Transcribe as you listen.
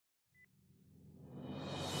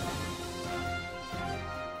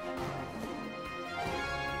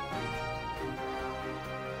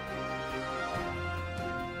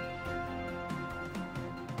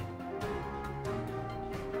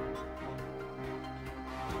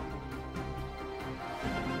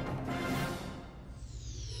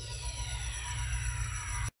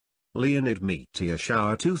Leonid meteor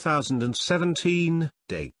shower 2017,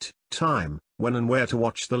 date, time, when and where to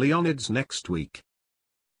watch the Leonids next week.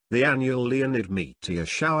 The annual Leonid meteor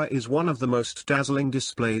shower is one of the most dazzling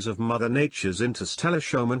displays of Mother Nature's interstellar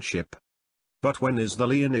showmanship. But when is the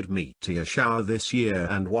Leonid meteor shower this year,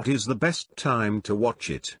 and what is the best time to watch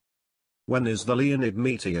it? When is the Leonid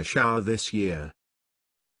meteor shower this year?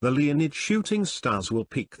 The Leonid shooting stars will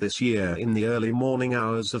peak this year in the early morning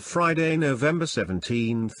hours of Friday, November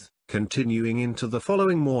 17th, continuing into the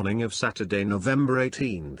following morning of Saturday, November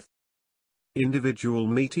 18th. Individual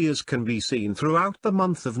meteors can be seen throughout the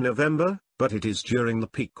month of November, but it is during the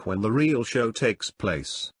peak when the real show takes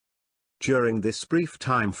place. During this brief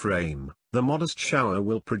time frame, the modest shower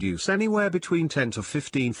will produce anywhere between 10 to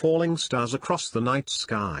 15 falling stars across the night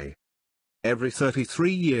sky. Every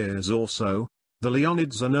 33 years or so, the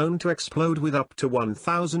Leonids are known to explode with up to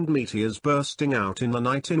 1,000 meteors bursting out in the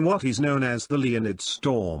night in what is known as the Leonid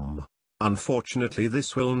storm. Unfortunately,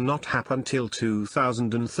 this will not happen till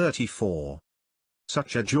 2034.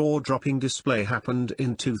 Such a jaw-dropping display happened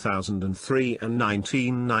in 2003 and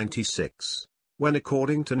 1996, when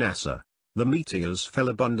according to NASA, the meteors fell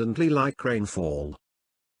abundantly like rainfall.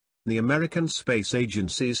 The American Space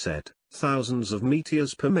Agency said, thousands of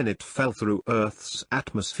meteors per minute fell through Earth's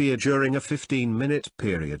atmosphere during a 15-minute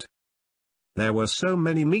period. There were so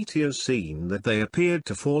many meteors seen that they appeared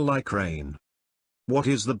to fall like rain. What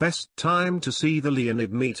is the best time to see the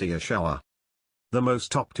Leonid meteor shower? The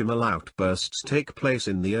most optimal outbursts take place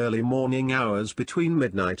in the early morning hours between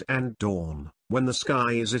midnight and dawn, when the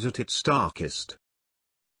sky is at its darkest.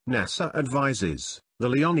 NASA advises, the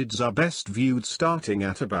Leonids are best viewed starting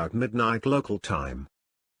at about midnight local time.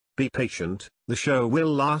 Be patient, the show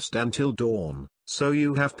will last until dawn, so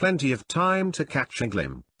you have plenty of time to catch a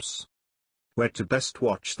glimpse. Where to best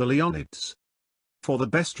watch the Leonids? For the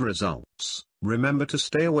best results, remember to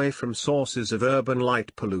stay away from sources of urban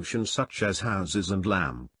light pollution such as houses and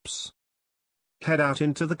lamps. Head out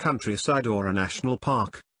into the countryside or a national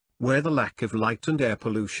park, where the lack of light and air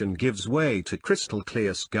pollution gives way to crystal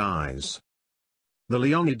clear skies. The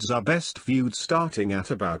Leonids are best viewed starting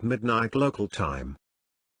at about midnight local time.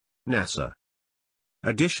 NASA.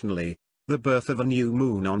 Additionally, the birth of a new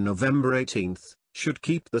moon on November 18th, should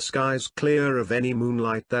keep the skies clear of any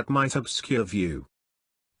moonlight that might obscure view.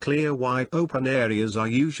 Clear wide open areas are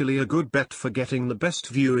usually a good bet for getting the best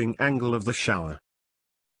viewing angle of the shower.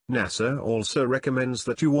 NASA also recommends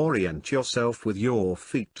that you orient yourself with your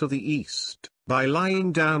feet to the east, by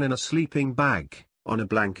lying down in a sleeping bag, on a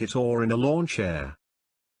blanket or in a lawn chair.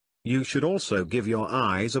 You should also give your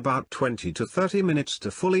eyes about 20 to 30 minutes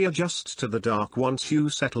to fully adjust to the dark once you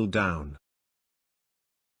settle down.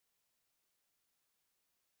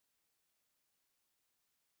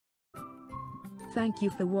 Thank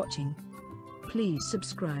you for watching. Please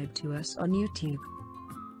subscribe to us on YouTube.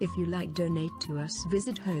 If you like, donate to us,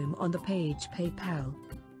 visit home on the page PayPal.